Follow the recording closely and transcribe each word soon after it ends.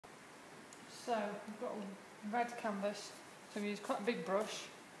So I've got a red canvas, so I'm using quite a big brush.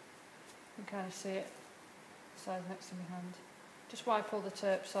 You can kind of see it, the size next to my hand. Just wipe all the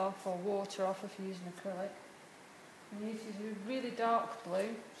terps off, or water off if you're using acrylic. And you use a really dark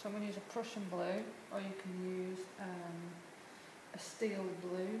blue, so I'm going to use a Prussian blue, or you can use a steel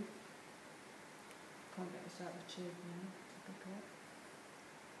blue. Can't get this out of the tube now.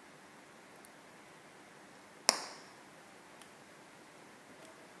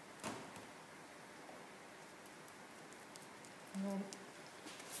 And then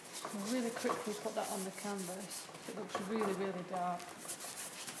I'll really quickly put that on the canvas. It looks really, really dark.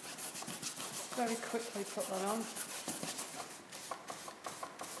 Very quickly put that on.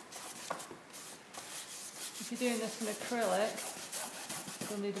 If you're doing this in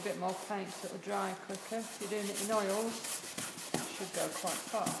acrylic, you'll need a bit more paint so it'll dry quicker. If you're doing it in oils, it should go quite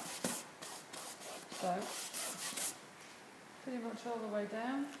far. So, pretty much all the way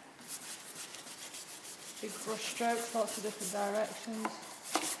down. Big brush strokes, lots of different directions.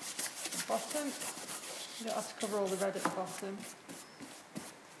 The bottom, you don't have to cover all the red at the bottom.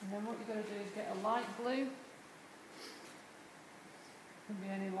 And then what you're going to do is get a light blue. Can be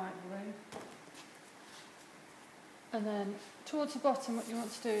any light blue. And then towards the bottom, what you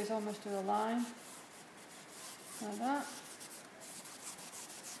want to do is almost do a line like that.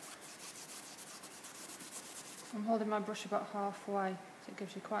 I'm holding my brush about halfway, so it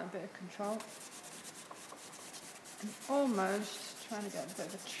gives you quite a bit of control. And almost trying to get a bit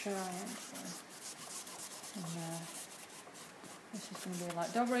of a triangle in there. This is going to be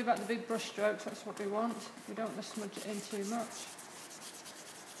like, don't worry about the big brush strokes, that's what we want. We don't want to smudge it in too much.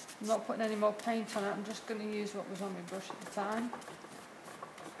 I'm not putting any more paint on it, I'm just going to use what was on my brush at the time.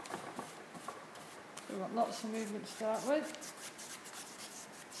 So we want lots of movement to start with.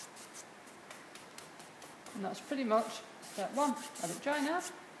 And that's pretty much step one. Let it dry now.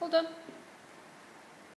 All done.